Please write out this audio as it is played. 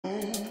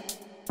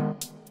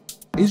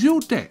Is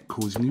your debt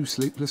causing you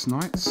sleepless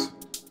nights?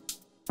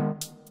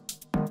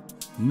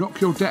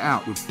 Knock your debt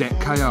out with Debt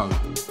KO.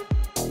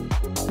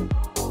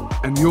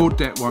 And your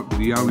debt won't be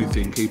the only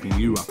thing keeping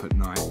you up at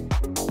night.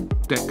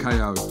 Debt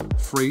KO,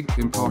 free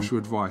impartial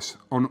advice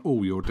on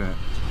all your debt.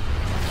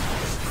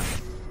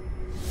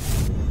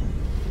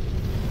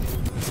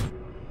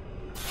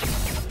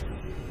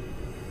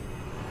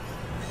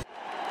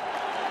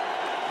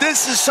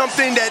 This is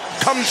something that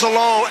comes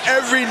along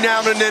every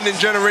now and then in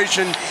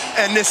generation,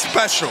 and it's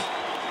special.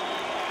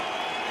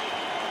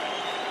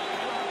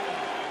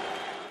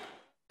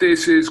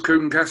 This is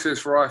KUGAN CASSIUS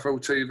for IFL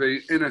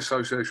TV in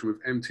association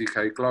with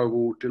MTK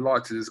Global.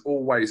 Delighted as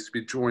always to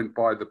be joined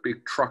by the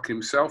big truck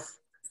himself,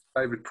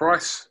 David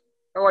Price.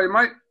 How are you,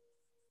 mate?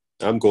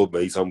 I'm good,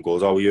 mate. I'm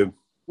good. How are you?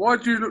 Why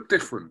do you look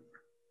different?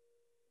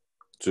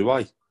 Do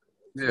I?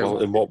 Yeah.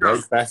 Well, in what way?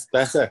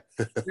 Better.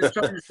 You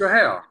changed your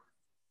hair.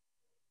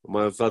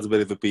 I've had a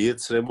bit of a beard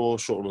today, more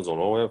something. I don't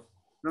know.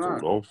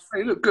 Don't know. Hey,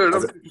 you look good.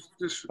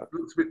 Just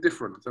looks a bit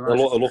different. I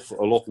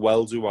look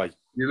well, do I?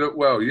 You look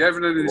well. You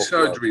haven't had any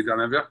surgery done,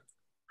 have you?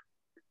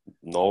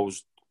 No,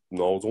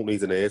 don't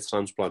need an hair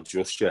transplant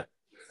just yet.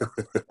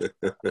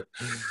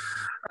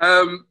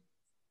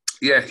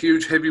 Yeah,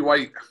 huge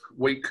heavyweight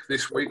week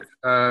this week.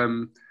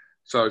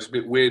 So it's a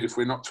bit weird if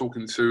we're not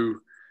talking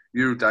to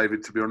you,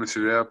 David, to be honest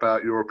with you,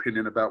 about your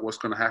opinion about what's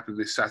going to happen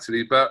this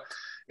Saturday. But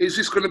is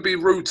this going to be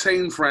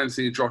routine for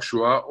Anthony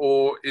Joshua,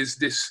 or is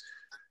this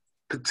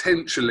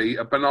potentially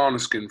a banana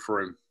skin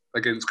for him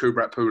against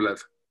KUBRAT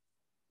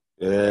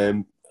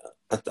PULEV?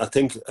 I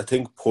think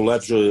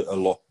PULEV's a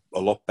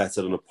lot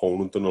better an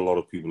opponent than a lot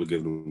of people are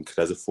giving him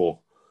credit for.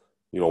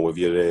 You know, if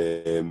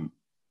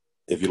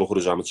you look at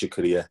his amateur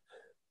career,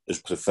 his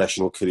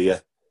professional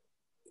career,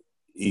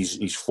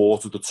 he's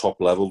fought at the top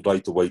level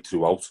right the way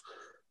throughout.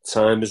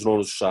 Time isn't on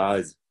his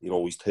side. You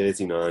know, he's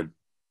 39,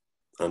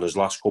 and his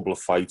last couple of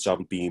fights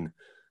haven't been,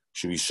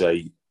 should we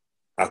say,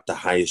 at the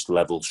highest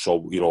level.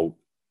 So, you know,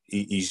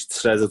 he's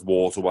treaded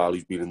water while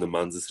he's been in the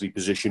mandatory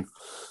position.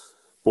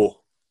 But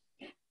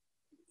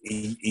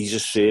he's a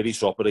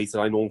serious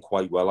operator. I know him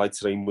quite well. I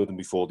trained with him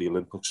before the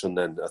Olympics, and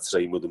then I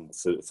trained with him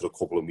for a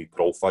couple of my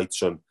pro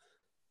fights. And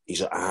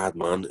he's a hard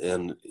man,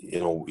 and you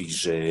know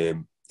he's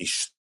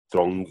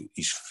strong,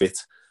 he's fit,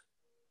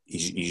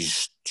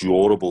 he's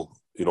durable.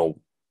 You know,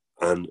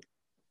 and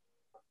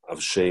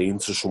I've saying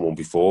to someone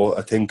before,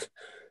 I think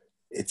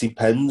it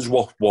depends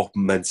what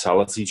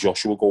mentality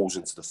Joshua goes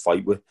into the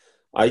fight with.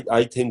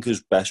 I think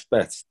his best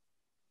bet,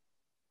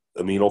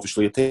 I mean,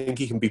 obviously, I think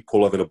he can beat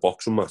PULEV in a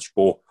boxing match,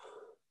 but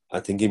I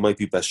think he might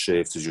be best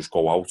served to just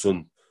go out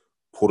and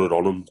put it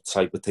on him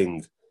type of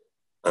thing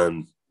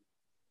and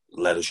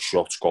let his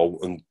shots go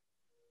and,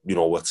 you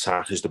know,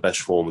 attack is the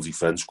best form of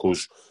defence,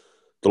 because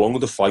the longer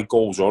the fight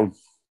goes on,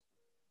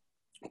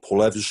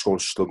 PULEV is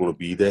still going to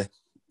be there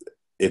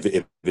if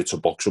it's a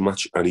boxing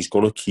match, and he's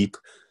going to keep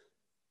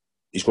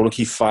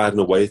firing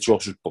away at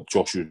Joshua's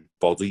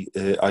body.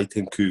 I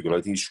think KUGAN,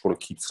 I think he's just going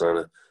to keep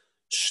trying to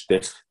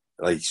stick,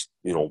 like,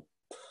 you know,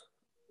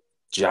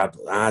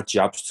 hard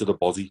jabs to the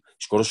body.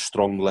 He's got a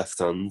strong left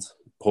hand.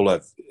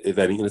 PULEV, if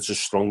anything, it's as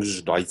strong as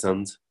his right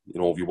hand.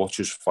 You know, if you watch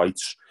his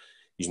fights,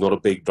 he's not a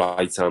big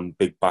right hand,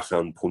 big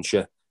backhand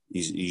puncher.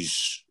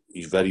 He's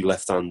very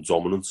left hand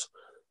dominant,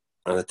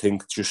 and I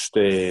think just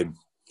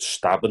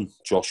stabbing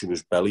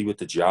Joshua's belly with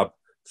the jab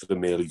for the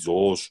early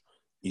doors,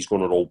 he's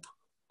going to hope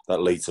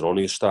that later on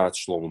he'll start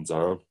slowing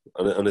down,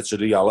 and it's a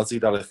reality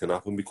that it can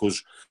happen,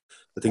 because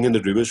I think in the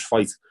RUIZ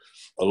fight,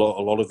 a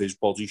lot of his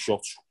body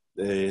shots,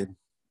 you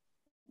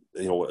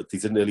know, they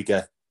didn't really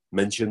get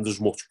mentioned as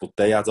much, but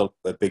they had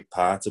a big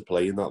part to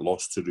play in that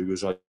loss to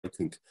RUIZ, I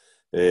think.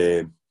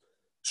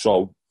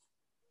 So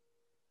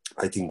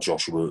I think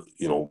Joshua,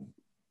 you know,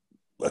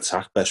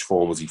 attack best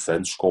form of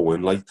defence, go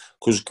in, like,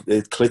 because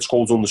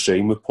Klitschko done the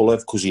same with PULEV,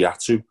 because he had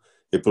to.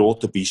 It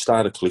brought the beast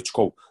out of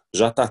Klitschko.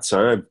 Because at that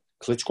time,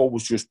 Klitschko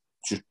was just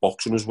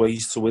boxing his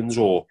ways to wins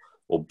or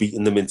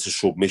beating them into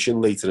submission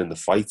later in the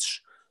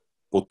fights.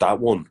 But that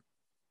one,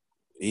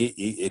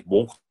 it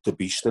woke the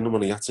beast in him,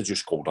 and he had to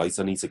just go, right,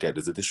 I need to get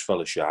rid of this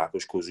fella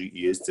sharpish, because he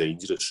is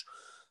dangerous.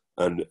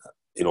 And,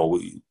 you know,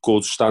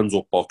 good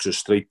stand-up boxer,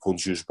 straight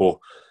punches, but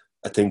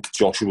I think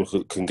Joshua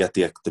can get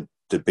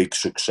the big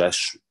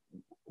success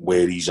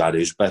where he's at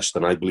his best,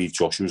 and I believe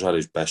Joshua's at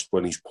his best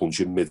when he's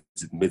punching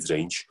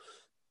mid-range.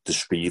 The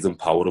speed and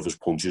power of his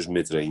punches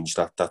mid-range,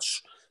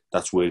 that's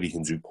where he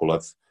can do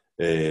PULEV,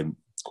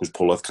 because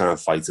PULEV can't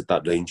fight at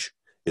that range.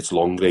 It's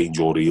long range,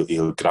 or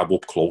he'll grab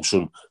up close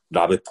and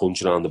rabbit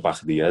punch around the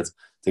back of the head.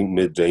 I think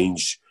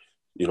mid-range,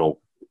 you know,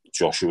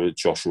 Joshua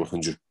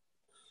can just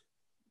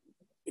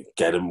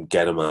get him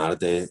out of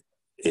there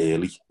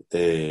early,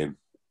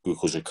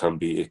 because it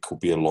could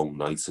be a long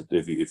night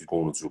if you're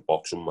going into a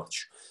boxing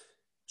match.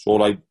 So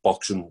like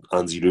boxing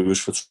Andy Ruiz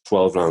for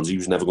 12 rounds, he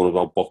was never going to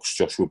outbox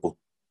Joshua, but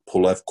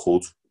PULEV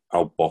could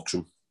outbox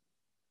him.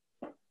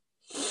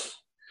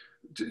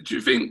 Do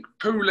you think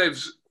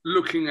PULEV's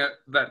looking at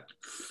that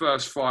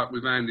first fight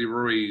with Andy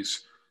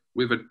Ruiz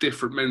with a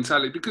different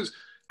mentality? Because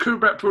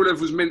KUBRAT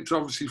PULEV was meant to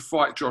obviously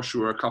fight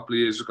Joshua a couple of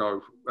years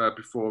ago,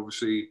 before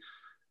obviously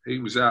he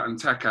was out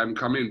and Takam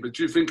come in. But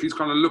do you think he's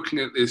kind of looking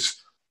at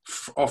this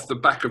off the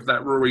back of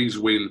that RUIZ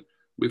win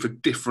with a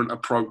different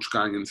approach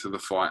going into the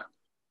fight?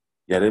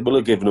 Yeah, they will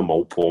have given him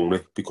hope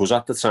only, because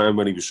at the time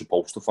when he was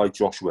supposed to fight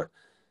Joshua,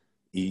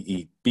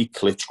 he beat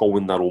Klitschko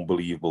in that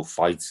unbelievable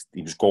fight.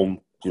 He was going,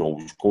 he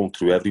was going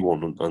through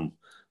everyone, and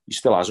he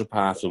still has a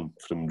part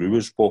from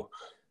RUIZ, but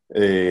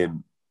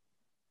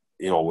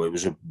it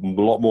was a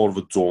lot more of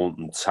a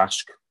daunting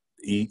task.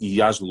 He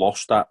has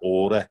lost that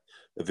aura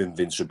of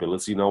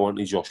invincibility now, hasn't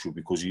he, Joshua?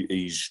 Because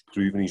he's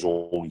proven he's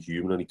only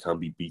human and he can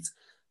be beat,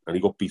 and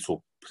he got beat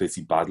up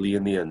pretty badly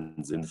in the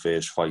end in the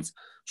first fight.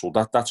 So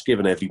that's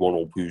given everyone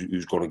hope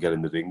who's going to get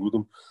in the ring with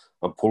him.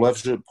 And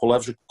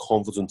Pulev's a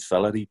confident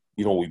fella. He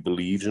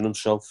believes in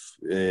himself.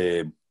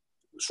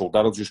 So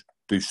that'll just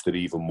boost it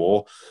even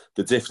more.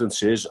 The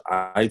difference is,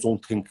 I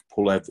don't think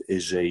Pulev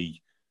is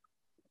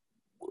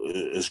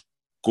as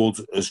good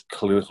as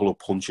clinical a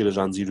puncher as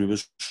Andy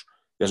Ruiz.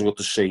 He hasn't got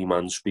the same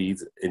hand speed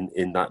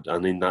in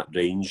that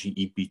range.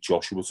 He beat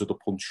Joshua to the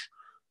punch.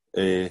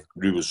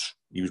 Ruiz,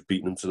 he was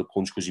beating him to the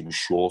punch because he was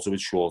shorter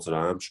with shorter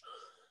arms.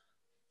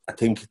 I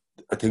think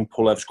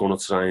Pulev's going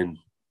to try and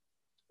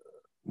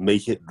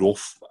make it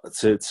rough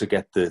to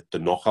get the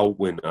knockout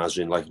win, as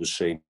in, like I was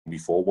saying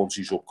before, once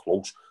he's up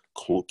close,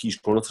 he's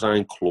going to try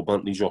and club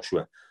Anthony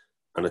Joshua,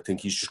 and I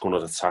think he's just going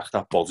to attack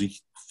that body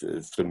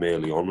from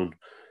early on. And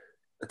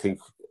I think,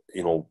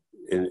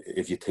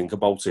 if you think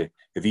about it,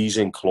 if he's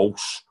in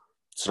close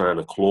trying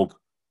to club,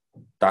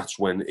 that's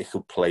when it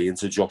could play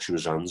into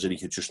Joshua's hands, and he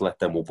could just let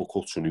them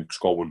uppercuts and hooks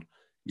go, and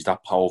he's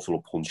that powerful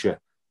a puncher.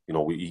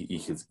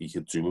 He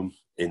could do him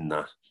in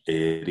that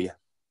area.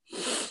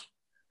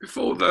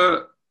 Before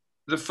the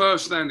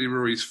first Andy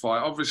Ruiz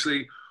fight,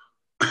 obviously,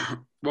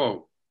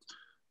 well,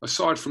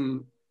 aside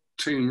from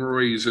Team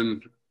Ruiz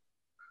and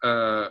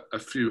a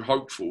few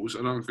hopefuls,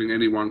 I don't think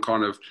anyone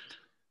kind of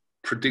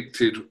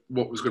predicted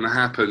what was going to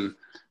happen.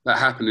 That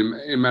happened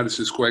in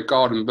Madison Square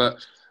Garden.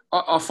 But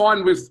I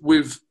find with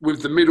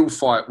the middle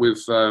fight,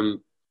 the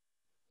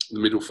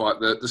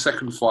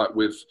second fight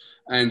with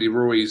Andy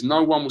Ruiz,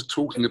 no one was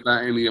talking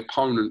about any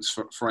opponents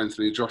for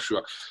Anthony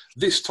Joshua.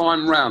 This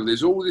time round,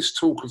 there's all this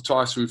talk of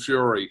Tyson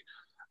Fury,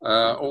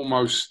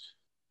 almost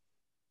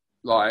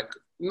like,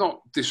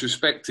 not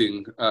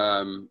disrespecting,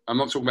 I'm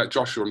not talking about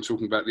Joshua, I'm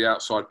talking about the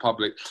outside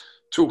public,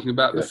 talking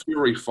about the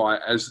Fury fight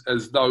as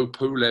though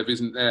Pulev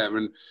isn't there.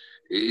 And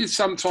it is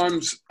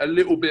sometimes a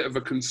little bit of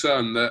a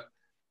concern that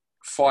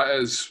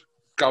fighters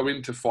go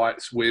into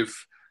fights with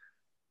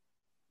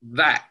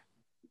that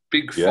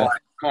big fight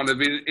kind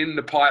of in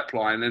the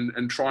pipeline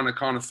and trying to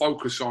kind of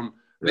focus on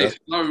this.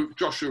 No,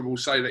 Joshua will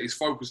say that he's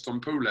focused on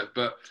Pulev,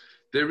 but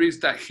there is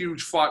that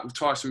huge fight with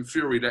Tyson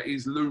Fury that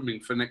is looming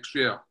for next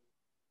year.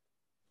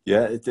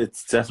 Yeah,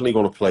 it's definitely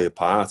going to play a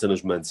part in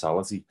his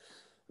mentality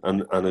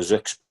and his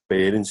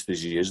experience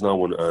as he is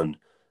now, and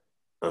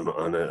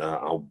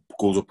how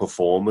good a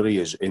performer he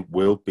is. It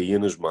will be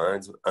in his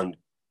mind, and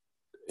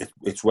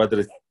it's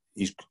whether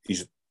he's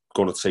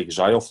going to take his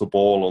eye off the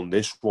ball on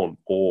this one,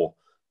 or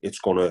it's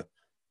going to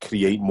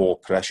create more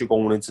pressure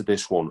going into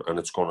this one, and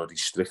it's going to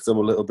restrict him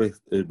a little bit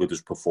with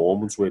his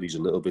performance, where he's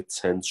a little bit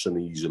tense and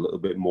he's a little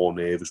bit more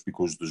nervous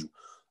because there's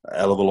a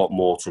hell of a lot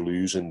more to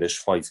lose in this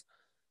fight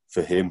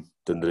for him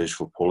than there is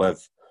for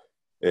Pulev.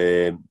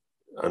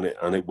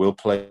 And it will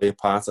play a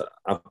part.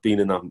 I've been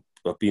in a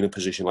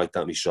position like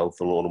that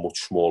myself on a much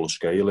smaller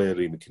scale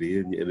early in the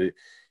career. And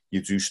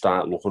you do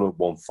start looking at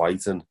one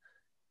fight, and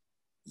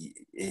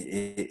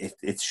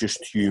it's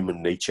just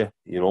human nature.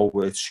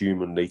 It's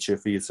human nature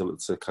for you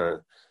to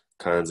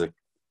kind of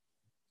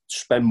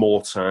spend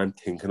more time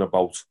thinking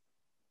about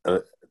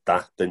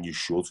that than you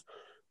should.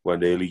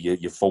 When really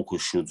your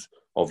focus should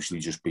obviously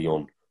just be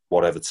on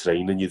whatever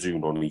training you're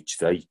doing on each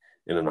day.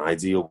 In an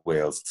ideal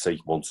world,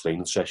 take one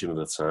training session at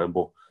a time,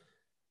 but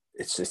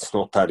it's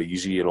not that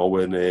easy,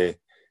 when if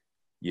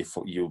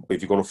you're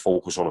going to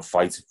focus on a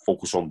fight,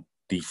 focus on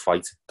the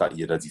fight that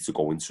you're ready to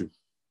go into.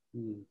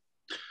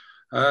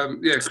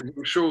 I'm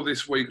sure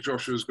this week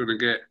Joshua's going to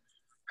get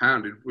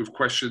hounded with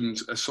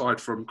questions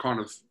aside from kind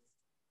of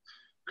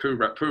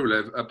KUBRAT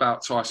Pulev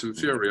about Tyson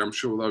Fury. I'm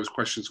sure those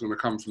questions are going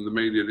to come from the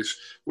media this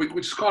week,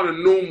 which is kind of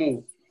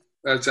normal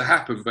to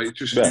happen, but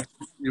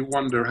you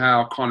wonder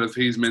how kind of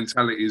his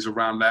mentality is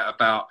around that,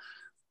 about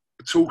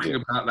talking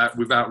about that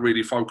without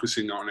really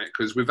focusing on it.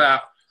 Because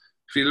if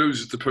he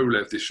loses to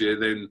Pulev this year,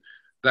 then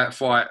that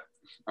fight,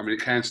 I mean,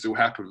 it can still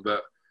happen,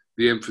 but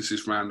the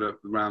emphasis around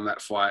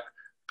that fight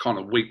kind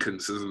of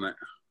weakens, doesn't it?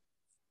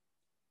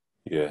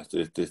 Yeah,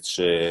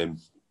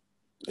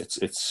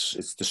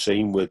 it's the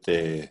same with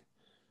it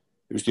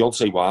was the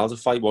Deontay Wilder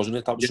fight, wasn't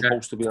it? That was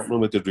supposed to be happening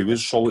with the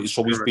Ruiz. So he's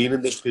been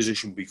in this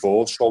position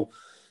before. So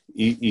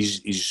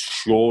he's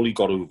surely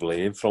got to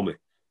learn from it.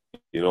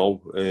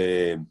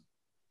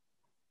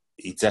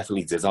 He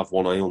definitely did have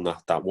one eye on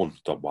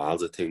that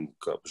Wilder thing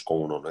that was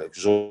going on. It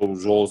was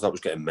always that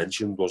was getting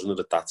mentioned, wasn't it,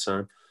 at that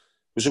time?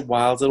 Was it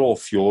Wilder or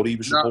Fury he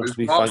was supposed to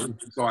be fighting?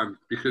 Time,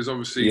 because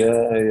obviously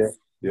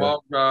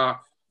Yeah.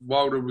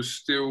 Wilder was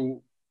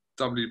still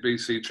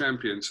WBC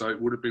champion, so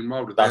it would have been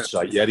Wilder. That's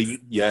right.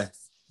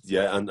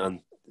 Yeah,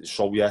 and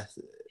so yeah,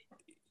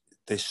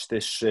 it's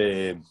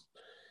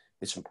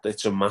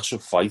a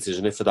massive fight,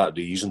 isn't it, for that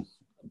reason?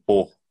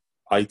 But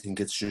I think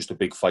it's just a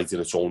big fight in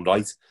its own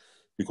right,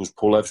 because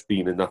PULEV's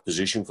been in that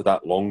position for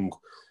that long.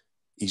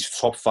 He's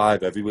top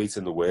 5 heavyweight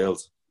in the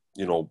world.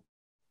 You know,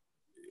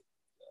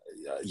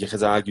 you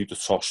could argue the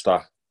toss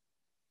that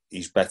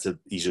he's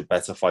a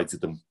better fighter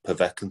than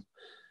Povetkin.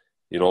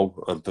 You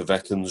know, and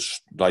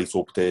Povetkin's right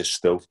up there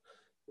still.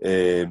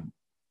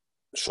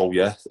 So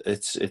yeah,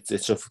 it's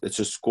a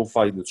good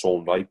fight in its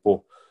own right.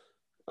 But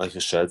like I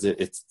said,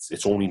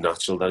 it's only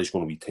natural that he's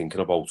going to be thinking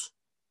about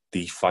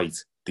the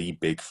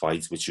big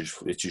fight, which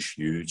is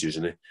huge,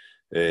 isn't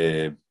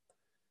it?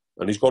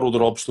 And he's got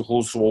other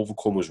obstacles to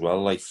overcome as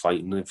well, like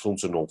fighting in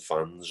front of no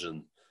fans,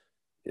 and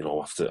you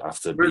know, after.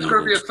 But there's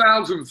going to be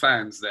 1,000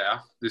 fans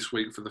there this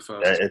week for the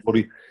first.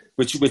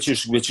 Which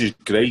is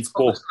great,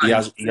 but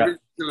there's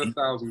still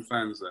 1,000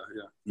 fans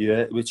there.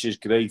 Yeah, which is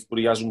great, but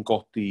he hasn't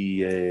got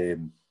the.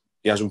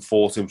 He hasn't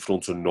fought in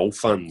front of no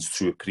fans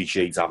to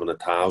appreciate having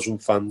 1,000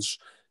 fans,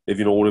 if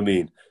you know what I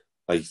mean.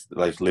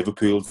 Like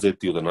Liverpool did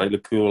the other night.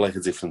 Liverpool like a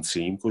different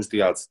team because they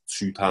had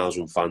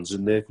 2,000 fans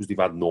in there because they've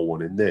had no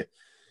one in there.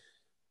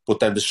 But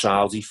then the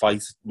Saudi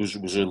fight was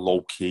a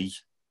low-key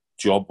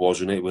job,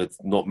 wasn't it? With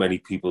not many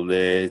people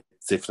there,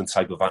 different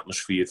type of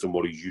atmosphere from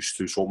what he's used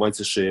to. So it might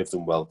have served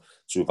him well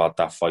to have had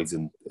that fight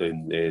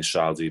in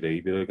Saudi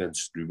Arabia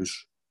against RUIZ.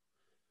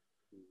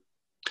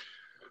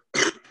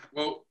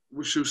 Well,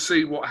 we shall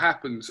see what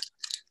happens.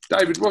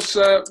 David, what's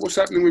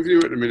happening with you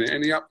at the minute?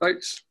 Any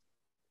updates?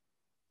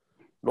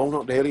 No,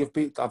 not really.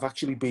 I've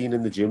actually been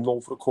in the gym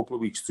though for a couple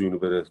of weeks doing a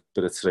bit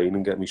of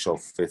training, getting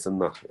myself fit and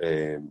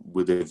that,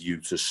 with a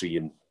view to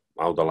seeing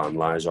how the land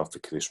lies after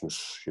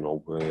Christmas, you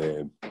know.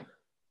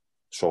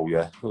 So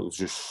yeah,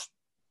 just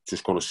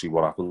going to see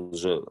what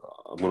happens.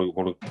 I'm going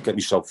to get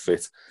myself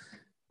fit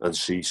and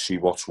see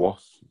what's what,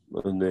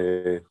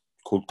 and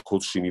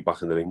could see me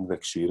back in the ring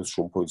next year at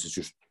some point. It's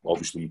just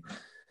obviously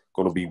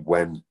going to be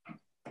when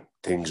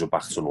things are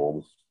back to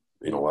normal.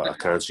 You know, I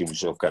can't see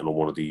myself getting on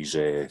one of these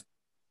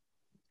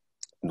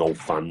no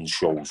fan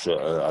shows.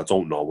 I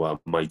don't know. I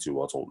might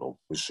do. I don't know.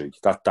 We'll see.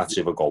 That's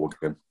if I go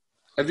again.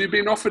 Have you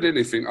been offered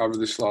anything over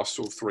this last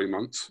sort of 3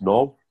 months?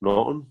 No,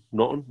 nothing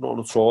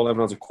at all. I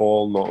haven't had a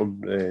call,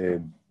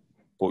 nothing.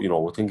 But you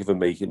know, I think if I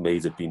made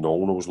it be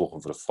known I was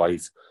looking for a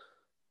fight,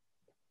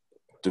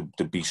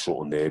 there'd be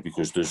something there,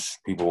 because there's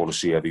people want to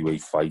see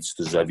heavyweight fights.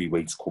 There's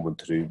heavyweights coming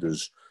through.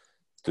 There's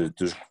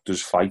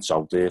fights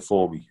out there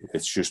for me.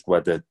 It's just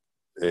whether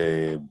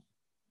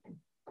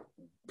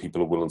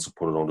people are willing to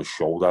put it on a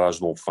show that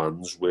has no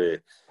fans,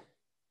 where,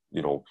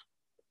 you know,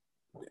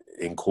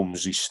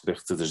 income's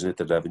restricted, isn't it?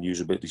 The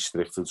revenue's a bit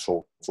restricted,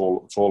 so it's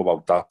all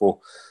about that. But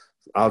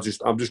I'm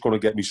just going to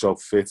get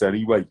myself fit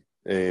anyway,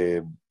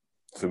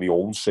 for my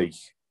own sake,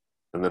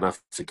 and then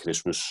after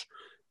Christmas,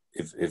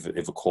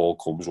 if a call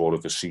comes, or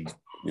if I see,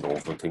 you know,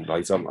 if I think,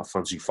 right, I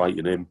fancy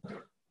fighting him,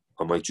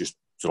 I might just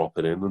drop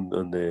it in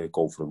and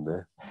go from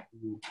there.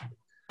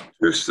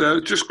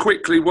 Just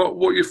quickly, what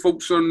are your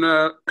thoughts on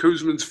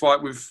Kuzman's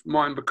fight with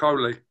Martin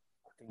Bakole?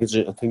 I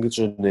think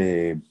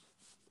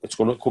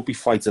it could be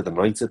fight of the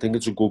night. I think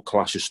it's a good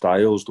clash of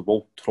styles. They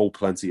both throw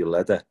plenty of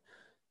leather,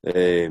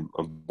 and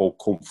both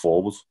come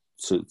forward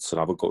to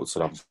have a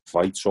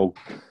fight. So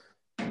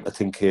I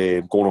think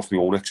going off my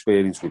own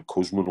experience with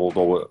Kuzman,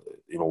 although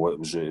you know it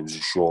was a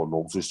short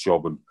notice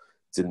job and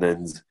didn't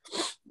end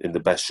in the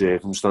best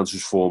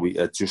circumstances for me,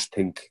 I just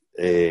think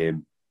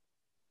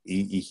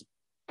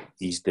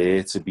he's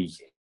there to be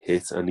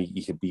hit, and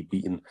he can be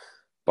beaten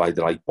by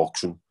the right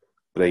boxing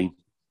brain.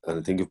 And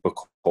I think if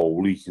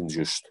Bakole can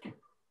just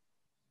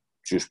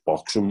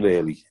box him,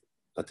 really,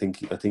 I think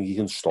he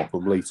can stop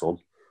him late on.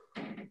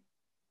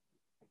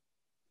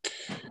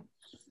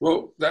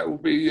 Well, that will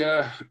be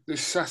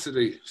this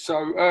Saturday.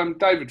 So,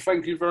 David,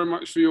 thank you very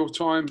much for your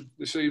time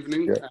this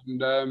evening. Yeah.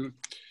 And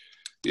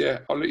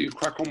I'll let you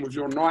crack on with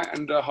your night,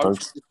 and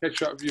hopefully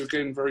catch up with you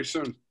again very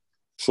soon.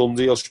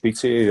 Sunday, I'll speak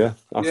to you,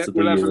 after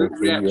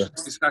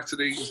this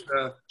Saturday,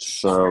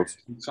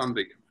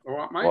 Sunday. All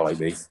right, mate? All right,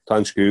 mate.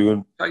 Thanks,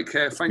 Gugan. Take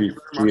care. Thank you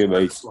very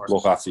much. See you, mate.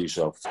 Look after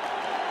yourself.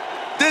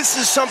 This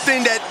is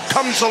something that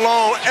comes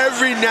along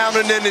every now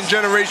and then in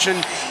generation,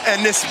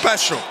 and it's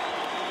special.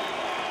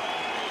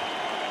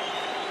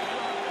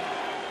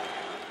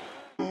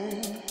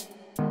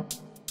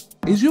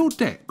 Is your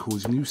debt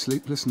causing you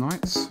sleepless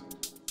nights?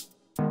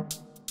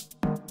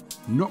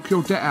 Knock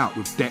your debt out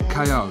with Debt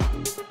KO.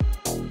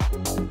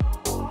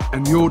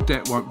 And your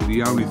debt won't be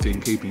the only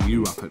thing keeping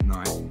you up at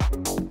night.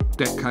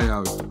 Debt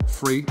KO,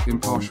 free,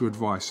 impartial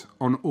advice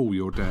on all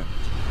your debt.